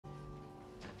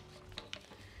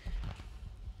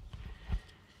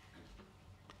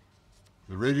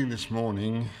The reading this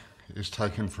morning is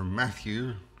taken from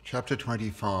Matthew chapter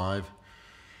 25,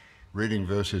 reading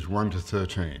verses 1 to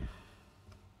 13.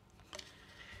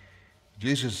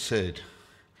 Jesus said,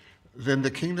 "Then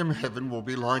the kingdom of heaven will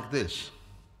be like this.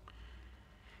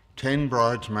 10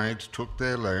 bridesmaids took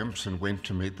their lamps and went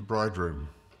to meet the bridegroom.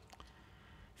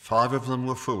 5 of them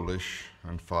were foolish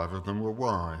and 5 of them were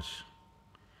wise.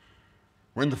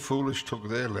 When the foolish took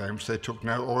their lamps, they took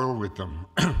no oil with them,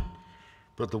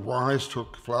 but the wise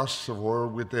took flasks of oil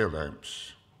with their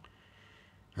lamps.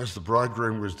 As the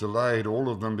bridegroom was delayed, all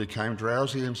of them became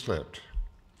drowsy and slept.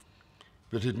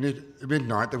 But at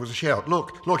midnight there was a shout,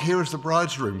 'Look, here is the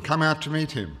bridegroom, come out to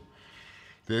meet him.'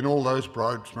 Then all those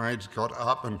bridesmaids got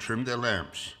up and trimmed their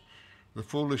lamps. The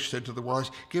foolish said to the wise,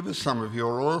 'Give us some of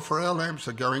your oil, for our lamps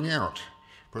are going out.'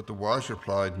 But the wise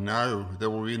replied, 'No,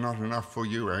 there will be not enough for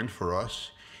you and for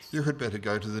us. You had better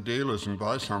go to the dealers and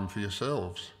buy some for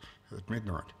yourselves at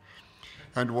midnight.'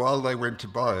 And while they went to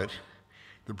buy it,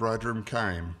 the bridegroom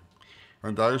came,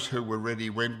 and those who were ready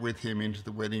went with him into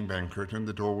the wedding banquet, and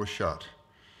the door was shut.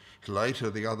 Later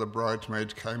the other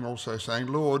bridesmaids came also, saying,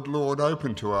 'Lord, Lord,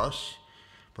 open to us.'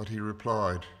 But he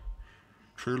replied,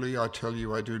 'Truly I tell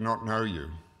you, I do not know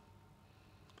you.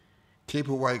 Keep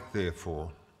awake,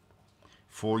 therefore,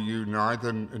 for you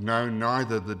know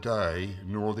neither the day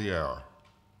nor the hour.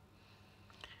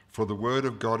 For the word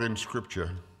of God in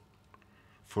Scripture,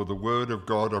 for the word of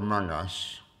God among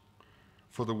us,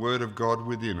 for the word of God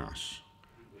within us,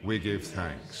 we give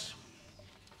thanks.'"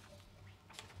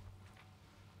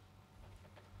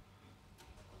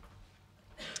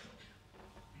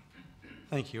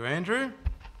 Thank you, Andrew.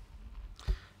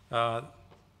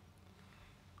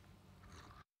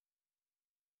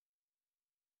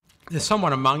 There's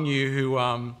someone among you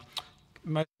who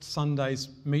most Sundays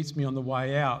meets me on the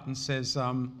way out and says,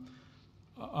 I'm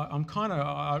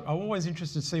always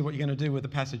interested to see what you're going to do with the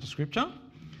passage of Scripture.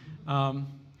 I'm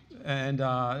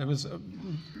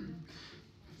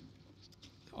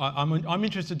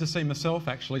interested to see myself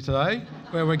actually today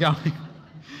where we're going.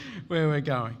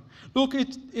 Look,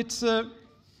 it's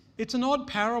an odd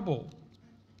parable.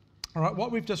 All right,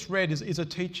 what we've just read is a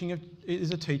teaching.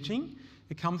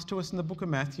 It comes to us in the book of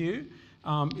Matthew.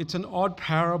 It's an odd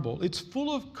parable. It's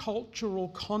full of cultural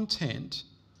content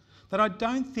that I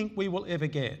don't think we will ever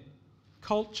get.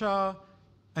 Culture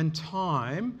and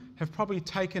time have probably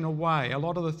taken away a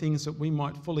lot of the things that we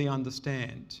might fully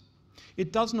understand.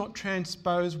 It does not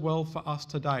transpose well for us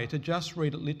today to just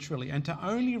read it literally, and to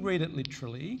only read it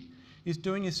literally is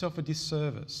doing yourself a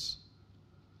disservice.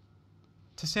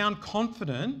 To sound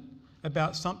confident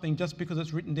about something just because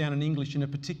it's written down in English in a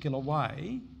particular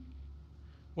way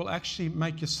will actually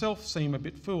make yourself seem a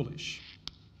bit foolish.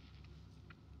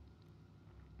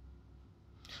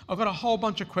 I've got a whole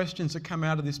bunch of questions that come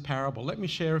out of this parable. Let me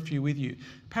share a few with you.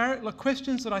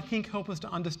 Questions that I think help us to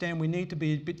understand we need to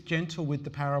be a bit gentle with the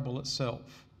parable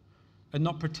itself and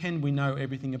not pretend we know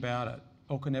everything about it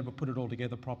or can ever put it all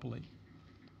together properly.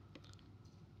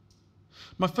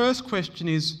 My first question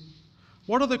is,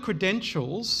 what are the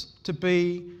credentials to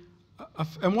be,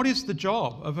 and what is the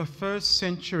job of a first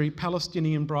century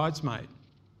Palestinian bridesmaid?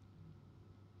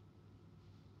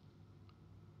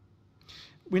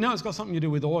 We know it's got something to do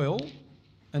with oil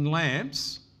and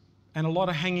lamps and a lot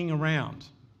of hanging around.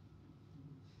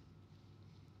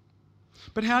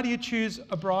 But how do you choose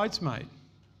a bridesmaid?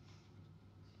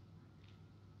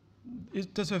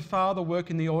 Does her father work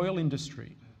in the oil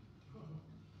industry?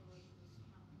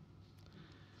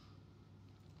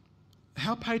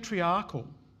 How patriarchal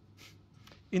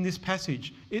in this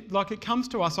passage. It comes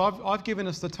to us, I've given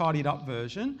us the tidied up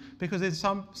version because there's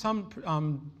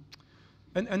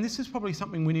and this is probably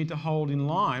something we need to hold in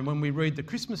line when we read the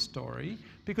Christmas story,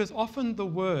 because often the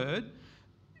word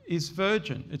is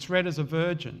virgin. It's read as a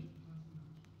virgin.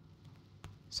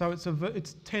 So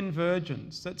it's 10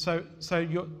 virgins.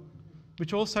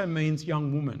 Which also means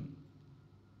young woman.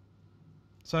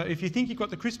 So if you think you've got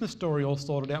the Christmas story all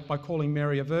sorted out by calling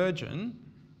Mary a virgin,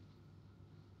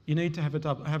 you need to have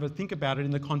a think about it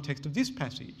in the context of this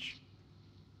passage.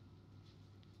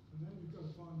 And then you've got to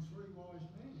find 3 wise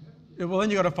men, haven't you? Well, then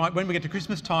you've got to find, when we get to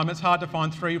Christmas time, it's hard to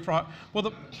find 3.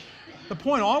 Well, the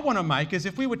point I want to make is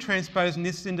if we were transposing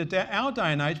this into our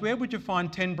day and age, where would you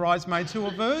find 10 bridesmaids who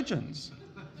are virgins?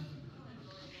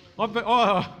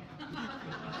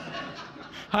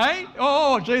 Hey?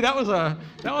 Oh, gee,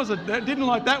 that didn't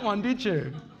like that one, did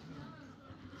you?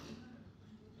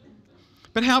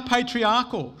 But how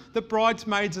patriarchal that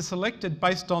bridesmaids are selected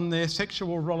based on their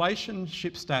sexual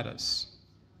relationship status.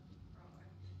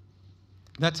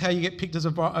 That's how you get picked as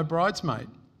a bridesmaid.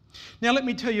 Now, let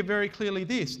me tell you very clearly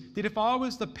this, that if I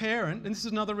was the parent, and this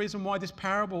is another reason why this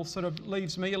parable sort of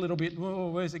leaves me a little bit, oh,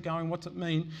 where's it going, what's it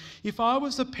mean? If I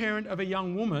was the parent of a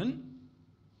young woman,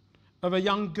 of a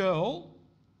young girl,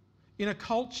 in a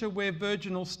culture where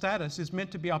virginal status is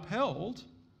meant to be upheld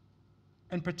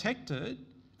and protected,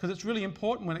 because it's really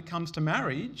important when it comes to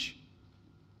marriage,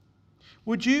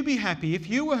 would you be happy, if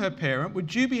you were her parent,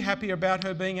 would you be happy about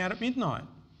her being out at midnight?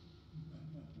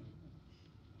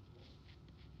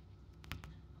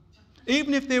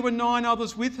 Even if there were 9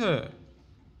 others with her,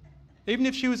 even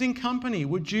if she was in company,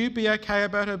 would you be okay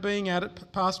about her being out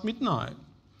at past midnight?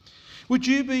 Would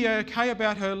you be okay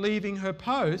about her leaving her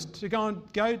post to go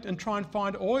and try and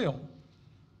find oil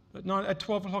at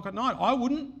 12 o'clock at night? I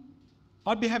wouldn't.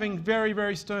 I'd be having very,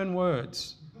 very stern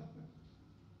words.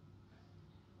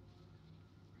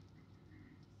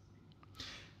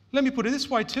 Let me put it this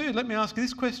way too. Let me ask you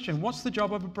this question. What's the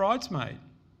job of a bridesmaid?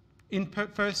 In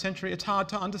first century, it's hard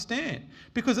to understand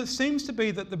because it seems to be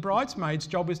that the bridesmaid's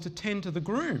job is to tend to the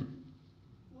groom.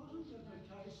 Wasn't it the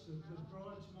case that the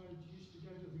bridesmaids used to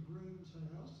go to the groom's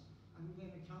house and then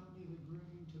accompany the groom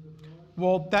to the bride?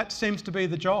 Well, that seems to be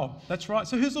the job. That's right.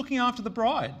 So who's looking after the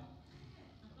bride?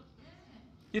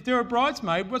 If they're a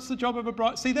bridesmaid, what's the job of a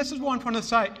bride? See, this is what I'm trying to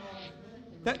say.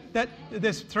 That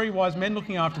there's 3 wise men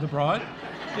looking after the bride.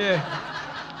 Yeah.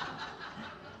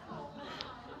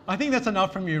 I think that's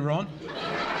enough from you, Ron. Just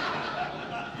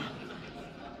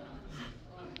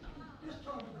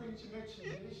trying to bring some extra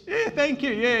this. Yeah, thank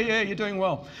you. Yeah, you're doing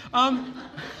well.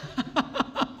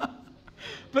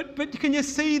 But can you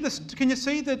see this? Can you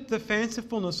see the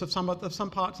fancifulness of some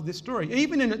parts of this story?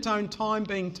 Even in its own time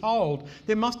being told,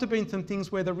 there must have been some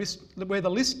things where the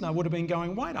listener would have been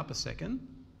going, "Wait up a second."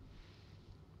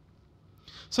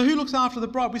 So who looks after the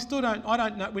bride? We still don't. I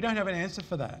don't know. We don't have an answer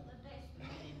for that.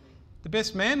 The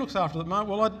best man looks after the bride.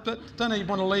 Well, I don't even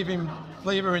want to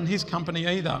leave her in his company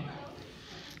either.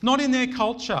 Not in their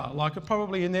culture, like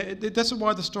probably in their. That's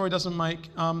why the story doesn't make.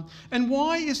 And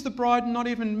why is the bride not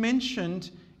even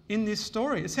mentioned in this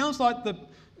story? It sounds like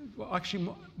actually,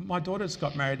 my daughter just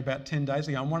got married about 10 days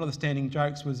ago, and one of the standing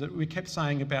jokes was that we kept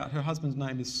saying about her husband's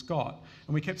name is Scott,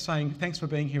 and we kept saying, "Thanks for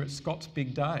being here at Scott's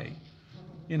big day,"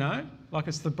 you know, like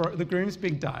it's the groom's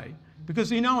big day.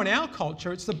 Because, in our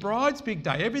culture, it's the bride's big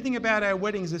day. Everything about our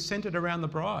weddings is centred around the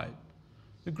bride.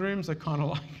 The grooms are kind of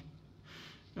like,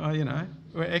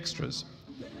 we're extras.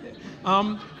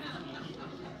 But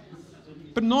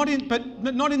not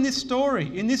in this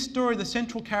story. In this story, the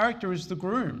central character is the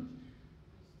groom.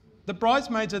 The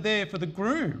bridesmaids are there for the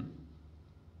groom.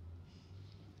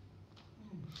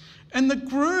 And the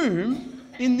groom,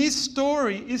 in this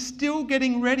story, is still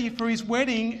getting ready for his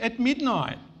wedding at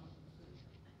midnight.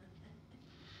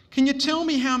 Can you tell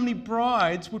me how many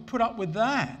brides would put up with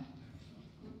that?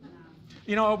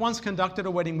 I once conducted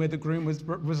a wedding where the groom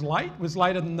was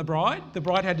later than the bride. The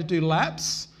bride had to do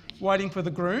laps waiting for the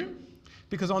groom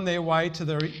because on their way to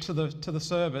the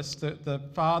service, the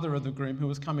father of the groom, who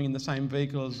was coming in the same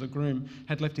vehicle as the groom,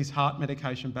 had left his heart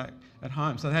medication back at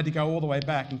home. So they had to go all the way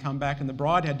back and come back, and the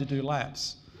bride had to do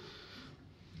laps.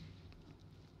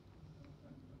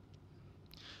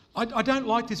 I don't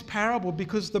like this parable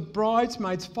because the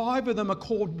bridesmaids, 5 of them are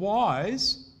called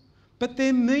wise, but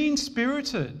they're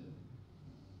mean-spirited.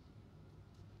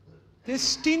 They're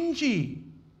stingy.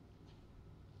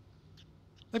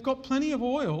 They've got plenty of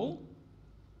oil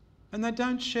and they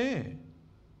don't share.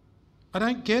 I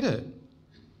don't get it.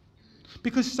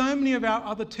 Because so many of our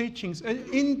other teachings,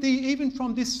 even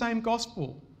from this same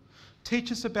gospel,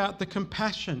 teach us about the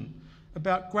compassion,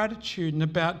 about gratitude and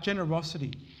about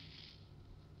generosity.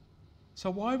 So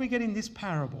why are we getting this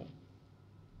parable?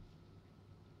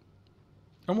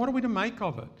 And what are we to make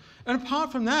of it? And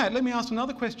apart from that, let me ask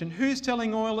another question. Who's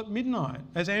selling oil at midnight?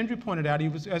 As Andrew pointed out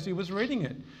as he was reading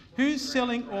it. Who's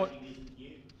selling oil?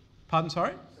 Pardon,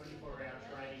 sorry?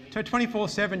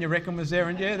 24/7 you reckon was there,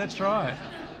 and yeah, that's right.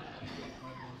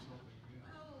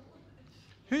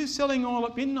 Who's selling oil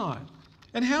at midnight?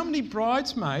 And how many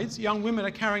bridesmaids, young women,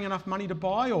 are carrying enough money to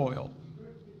buy oil?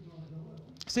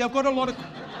 See, I've got a lot of...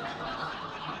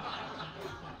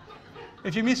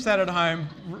 If you missed that at home,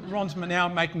 Ron's now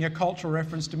making a cultural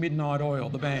reference to Midnight Oil,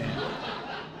 the band.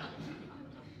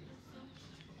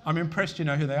 I'm impressed you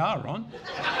know who they are, Ron.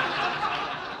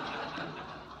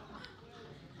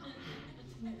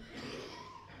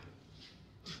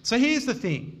 So here's the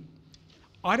thing.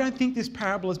 I don't think this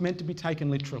parable is meant to be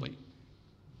taken literally.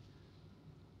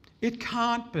 It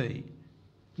can't be.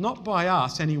 Not by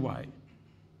us, anyway.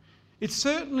 It's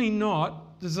certainly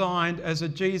not designed as a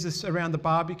Jesus around the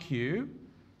barbecue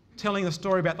telling the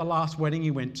story about the last wedding he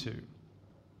went to.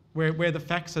 where the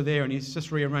facts are there and he's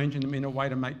just rearranging them in a way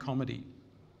to make comedy.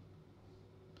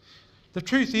 The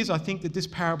truth is, I think that this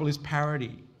parable is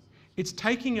parody. It's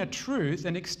taking a truth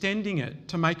and extending it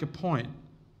to make a point.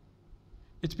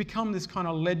 It's become this kind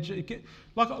of legend.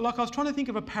 Like I was trying to think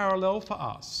of a parallel for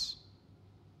us.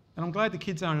 And I'm glad the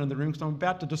kids aren't in the room because I'm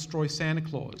about to destroy Santa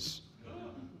Claus.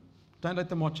 Don't let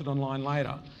them watch it online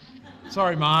later.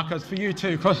 Sorry, Mark, it's for you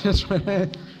too. But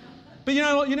you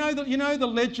know the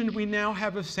legend we now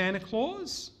have of Santa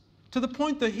Claus? To the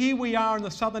point that here we are in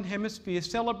the Southern Hemisphere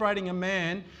celebrating a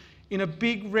man in a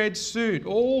big red suit,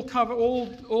 all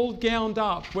gowned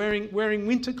up, wearing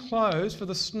winter clothes for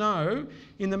the snow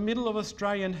in the middle of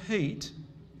Australian heat.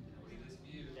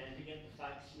 Don't forget the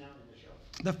fake snow in the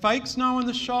shops. The fake snow in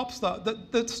the shops,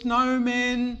 the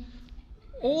snowmen,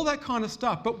 all that kind of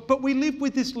stuff. But we live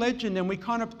with this legend and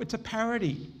it's a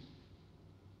parody.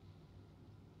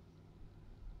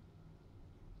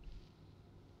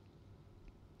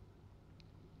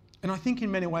 And I think in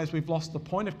many ways we've lost the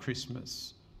point of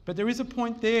Christmas. But there is a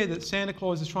point there that Santa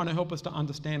Claus is trying to help us to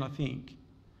understand, I think,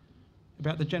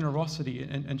 about the generosity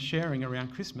and sharing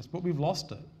around Christmas. But we've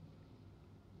lost it.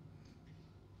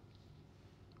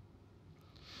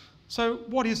 So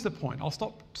what is the point? I'll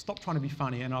stop trying to be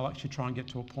funny and I'll actually try and get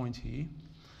to a point here.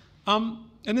 And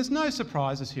there's no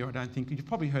surprises here, I don't think. You've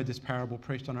probably heard this parable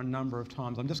preached on a number of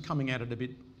times. I'm just coming at it a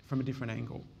bit from a different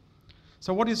angle.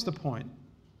 So what is the point?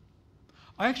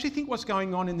 I actually think what's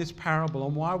going on in this parable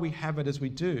and why we have it as we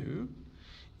do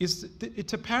is that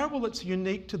it's a parable that's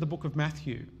unique to the book of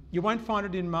Matthew. You won't find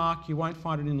it in Mark, you won't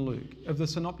find it in Luke.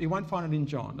 You won't find it in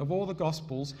John. Of all the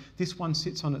Gospels, this one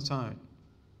sits on its own.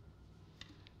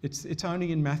 It's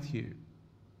only in Matthew.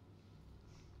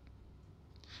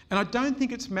 And I don't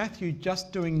think it's Matthew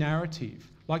just doing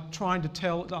narrative, like trying to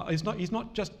tell. He's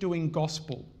not just doing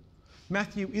gospel.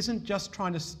 Matthew isn't just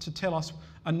trying to tell us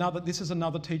this is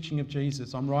another teaching of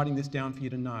Jesus. I'm writing this down for you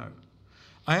to know.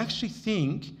 I actually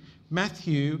think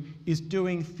Matthew is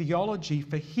doing theology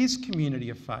for his community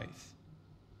of faith.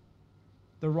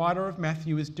 The writer of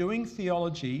Matthew is doing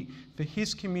theology for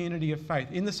his community of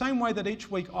faith. In the same way that each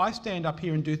week I stand up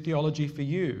here and do theology for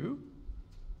you,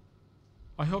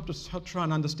 I help to try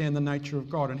and understand the nature of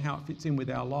God and how it fits in with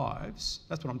our lives.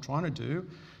 That's what I'm trying to do.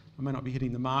 I may not be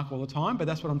hitting the mark all the time, but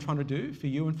that's what I'm trying to do for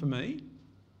you and for me.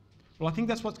 Well, I think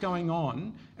that's what's going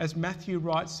on as Matthew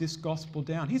writes this gospel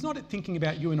down. He's not thinking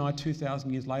about you and I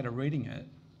 2,000 years later reading it.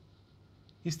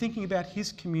 He's thinking about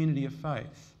his community of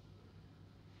faith.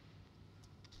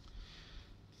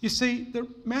 You see, the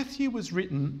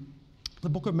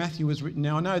book of Matthew was written,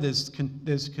 now I know there's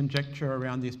conjecture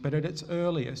around this, but at its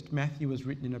earliest, Matthew was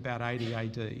written in about 80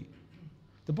 AD.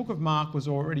 The book of Mark was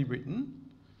already written,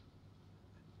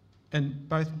 and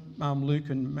both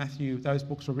Luke and Matthew, those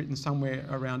books were written somewhere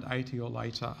around 80 or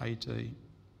later AD.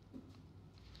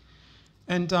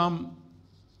 And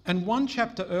one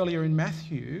chapter earlier in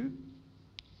Matthew,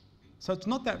 so it's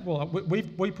not that, well,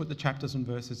 we put the chapters and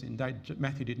verses in.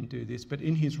 Matthew didn't do this, but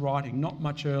in his writing, not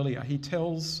much earlier, he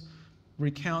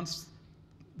recounts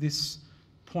this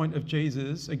point of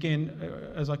Jesus.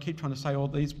 Again, as I keep trying to say, all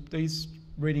these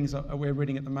readings we're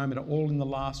reading at the moment are all in the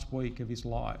last week of his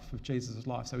life, of Jesus'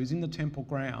 life. So he's in the temple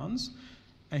grounds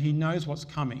and he knows what's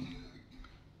coming.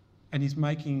 And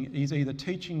he's either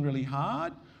teaching really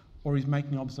hard or he's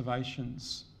making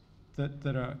observations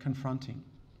that are confronting.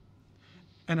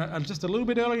 And just a little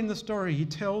bit earlier in the story,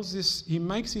 he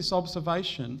makes this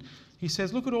observation. He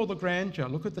says, look at all the grandeur,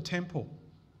 look at the temple.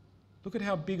 Look at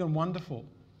how big and wonderful,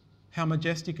 how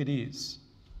majestic it is.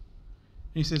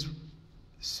 And he says,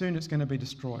 soon it's going to be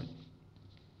destroyed.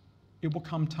 It will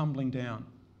come tumbling down.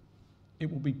 It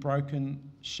will be broken,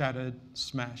 shattered,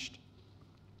 smashed.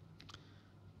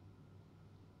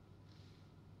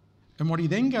 And what he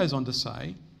then goes on to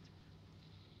say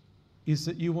is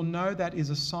that you will know that is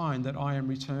a sign that I am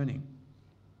returning.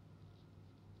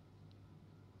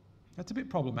 That's a bit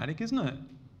problematic, isn't it?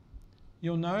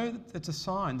 You'll know that it's a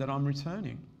sign that I'm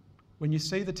returning. When you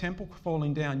see the temple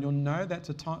falling down, you'll know that's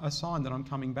a sign that I'm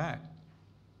coming back.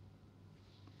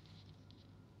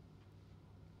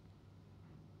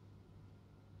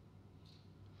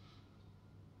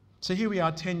 So here we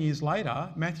are 10 years later,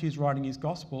 Matthew's writing his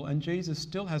gospel and Jesus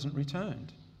still hasn't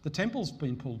returned. The temple's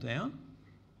been pulled down,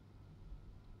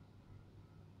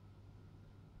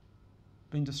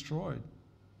 been destroyed,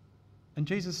 and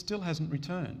Jesus still hasn't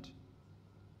returned.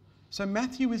 So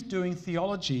Matthew is doing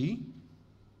theology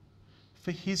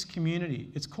for his community.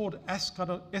 It's called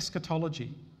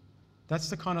eschatology. That's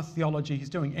the kind of theology he's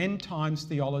doing, end times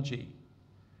theology.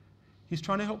 He's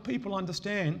trying to help people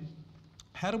understand,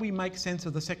 how do we make sense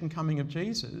of the second coming of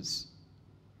Jesus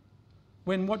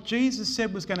when what Jesus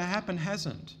said was going to happen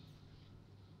hasn't?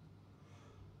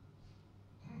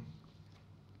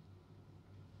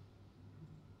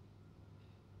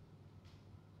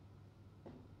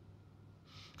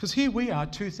 Because here we are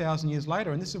 2,000 years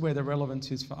later, and this is where the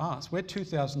relevance is for us. We're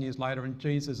 2,000 years later, and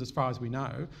Jesus, as far as we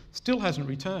know, still hasn't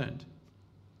returned.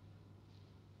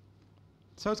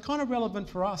 So it's kind of relevant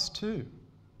for us too.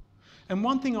 And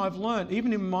one thing I've learned,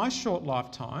 even in my short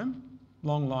lifetime,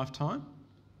 long lifetime,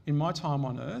 in my time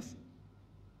on earth,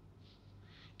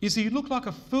 is that you look like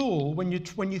a fool when you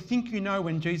think you know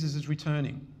when Jesus is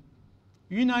returning.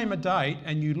 You name a date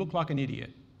and you look like an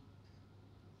idiot.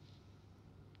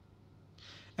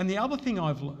 And the other thing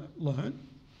I've learned,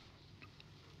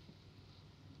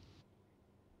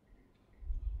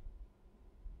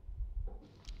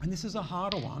 and this is a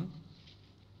harder one,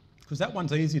 because that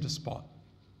one's easy to spot.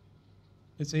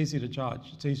 It's easy to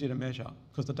judge, it's easy to measure,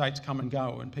 because the dates come and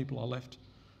go and people are left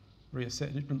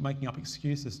making up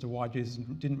excuses as to why Jesus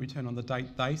didn't return on the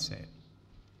date they set.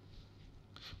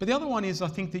 But the other one is, I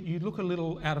think, that you look a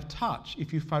little out of touch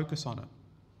if you focus on it.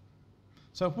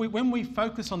 So when we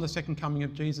focus on the second coming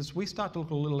of Jesus, we start to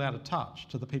look a little out of touch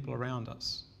to the people around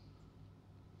us.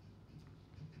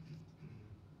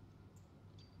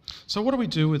 So what do we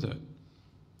do with it?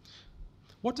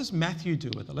 What does Matthew do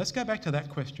with it? Let's go back to that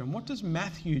question. What does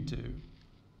Matthew do?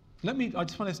 I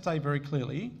just want to say very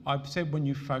clearly, I've said when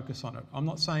you focus on it. I'm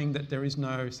not saying that there is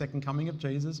no second coming of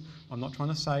Jesus. I'm not trying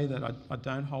to say that I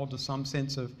don't hold to some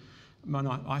sense of,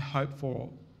 I hope for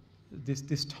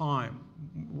this time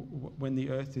when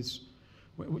the earth is,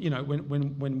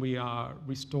 when we are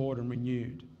restored and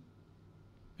renewed,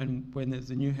 and when there's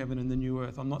the new heaven and the new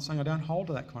earth. I'm not saying I don't hold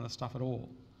to that kind of stuff at all.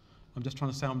 I'm just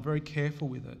trying to say I'm very careful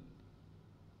with it,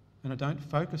 and I don't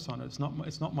focus on it. It's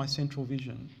not my central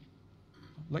vision.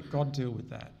 Let God deal with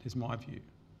that, is my view.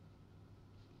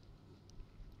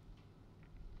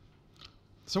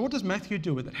 So what does Matthew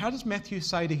do with it? How does Matthew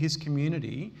say to his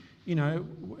community,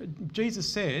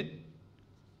 Jesus said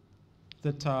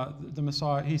that the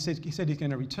Messiah, he said he's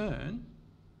going to return,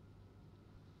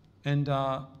 and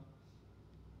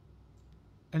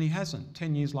he hasn't,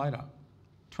 10 years later,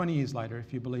 20 years later,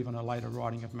 if you believe in a later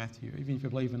writing of Matthew. Even if you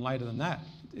believe in later than that,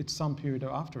 it's some period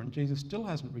after, and Jesus still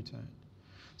hasn't returned.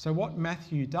 So what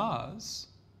Matthew does,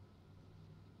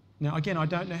 now again, I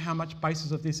don't know how much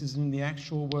basis of this is in the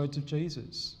actual words of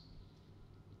Jesus.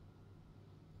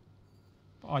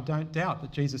 I don't doubt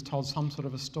that Jesus told some sort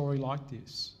of a story like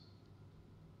this.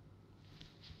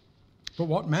 But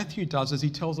what Matthew does is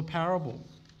he tells a parable.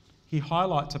 He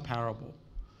highlights a parable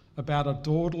about a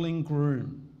dawdling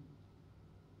groom.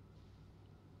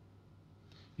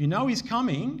 You know he's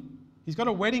coming. He's got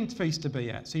a wedding feast to be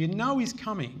at, so you know he's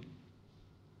coming.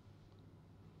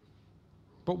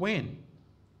 But when?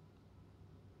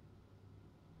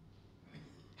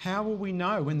 How will we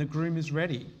know when the groom is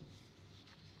ready?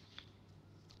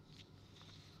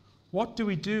 What do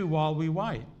we do while we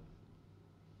wait?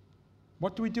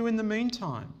 What do we do in the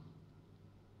meantime?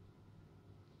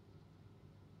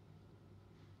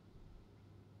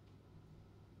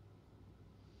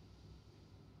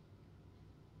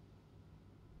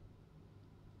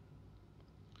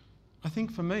 I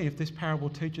think for me, if this parable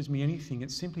teaches me anything,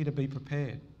 it's simply to be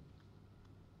prepared.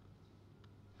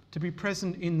 To be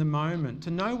present in the moment,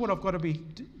 to know what I've got to be,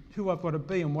 who I've got to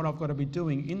be and what I've got to be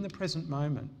doing in the present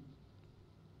moment.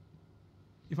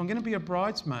 If I'm going to be a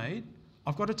bridesmaid,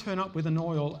 I've got to turn up with an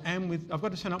oil and I've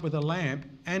got to turn up with a lamp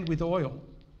and with oil.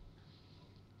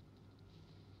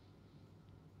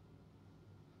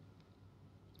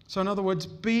 So in other words,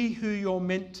 be who you're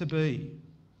meant to be.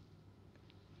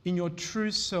 In your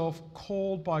true self,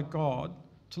 called by God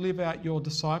to live out your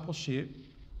discipleship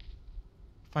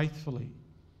faithfully.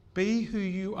 Be who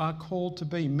you are called to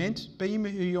be. Be who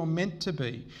you're meant to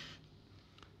be.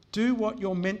 Do what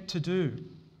you're meant to do.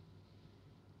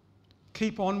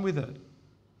 Keep on with it.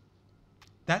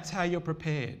 That's how you're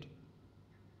prepared.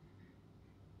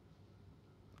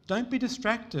 Don't be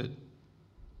distracted.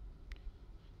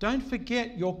 Don't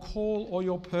forget your call or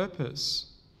your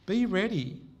purpose. Be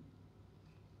ready.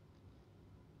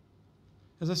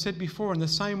 As I said before, in the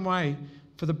same way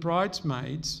for the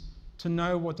bridesmaids to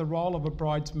know what the role of a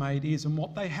bridesmaid is and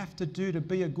what they have to do to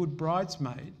be a good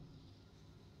bridesmaid,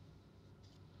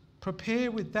 prepare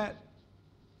with that,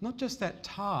 not just that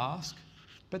task,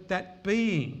 but that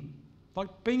being.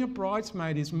 Like being a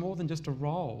bridesmaid is more than just a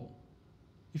role.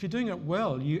 If you're doing it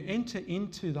well, you enter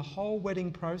into the whole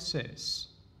wedding process.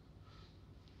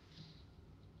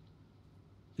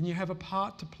 And you have a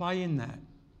part to play in that.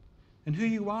 And who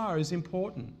you are is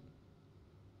important.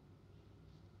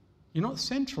 You're not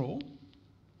central,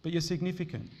 but you're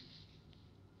significant.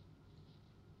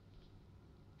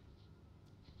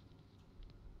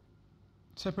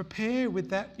 So prepare with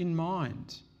that in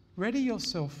mind. Ready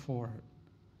yourself for it.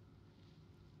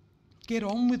 Get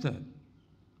on with it.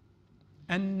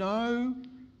 And know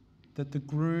that the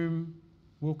groom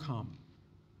will come.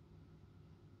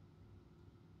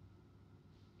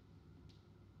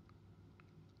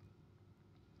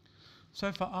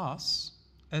 So for us,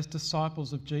 as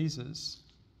disciples of Jesus,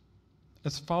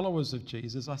 as followers of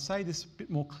Jesus, I say this a bit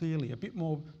more clearly, a bit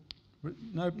more,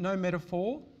 no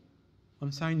metaphor.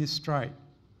 I'm saying this straight.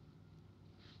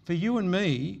 For you and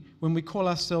me, when we call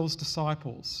ourselves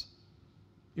disciples,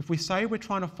 if we say we're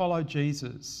trying to follow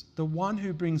Jesus, the one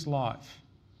who brings life,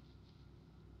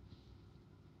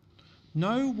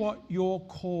 know what your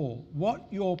call, what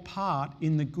your part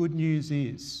in the good news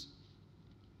is.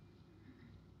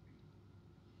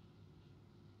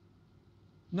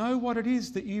 Know what it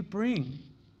is that you bring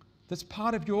that's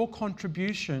part of your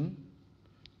contribution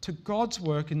to God's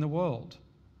work in the world.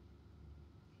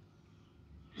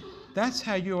 That's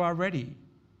how you are ready.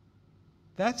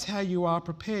 That's how you are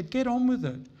prepared. Get on with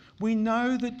it. We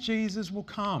know that Jesus will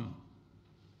come.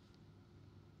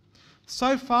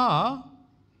 So far,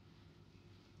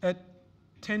 at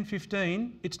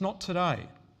 10:15, it's not today.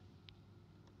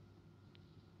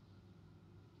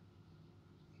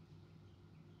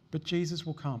 But Jesus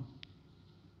will come.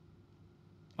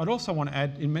 I'd also want to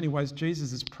add, in many ways,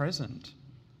 Jesus is present.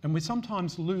 And we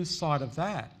sometimes lose sight of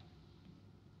that.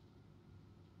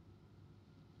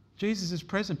 Jesus is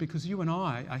present because you and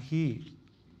I are here.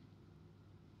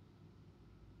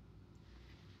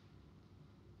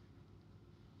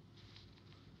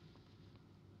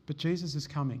 But Jesus is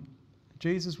coming.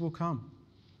 Jesus will come.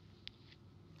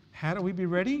 How do we be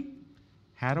ready?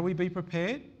 How do we be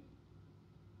prepared?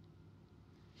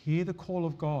 Hear the call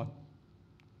of God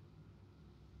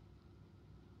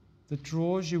that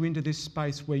draws you into this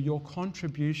space where your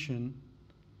contribution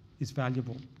is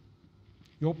valuable.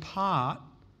 Your part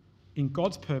in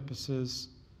God's purposes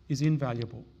is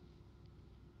invaluable.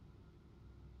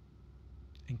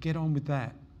 And get on with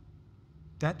that.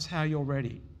 That's how you're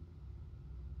ready.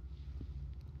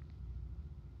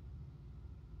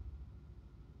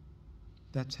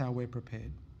 That's how we're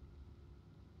prepared.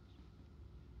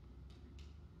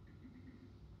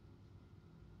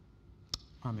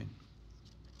 Amen.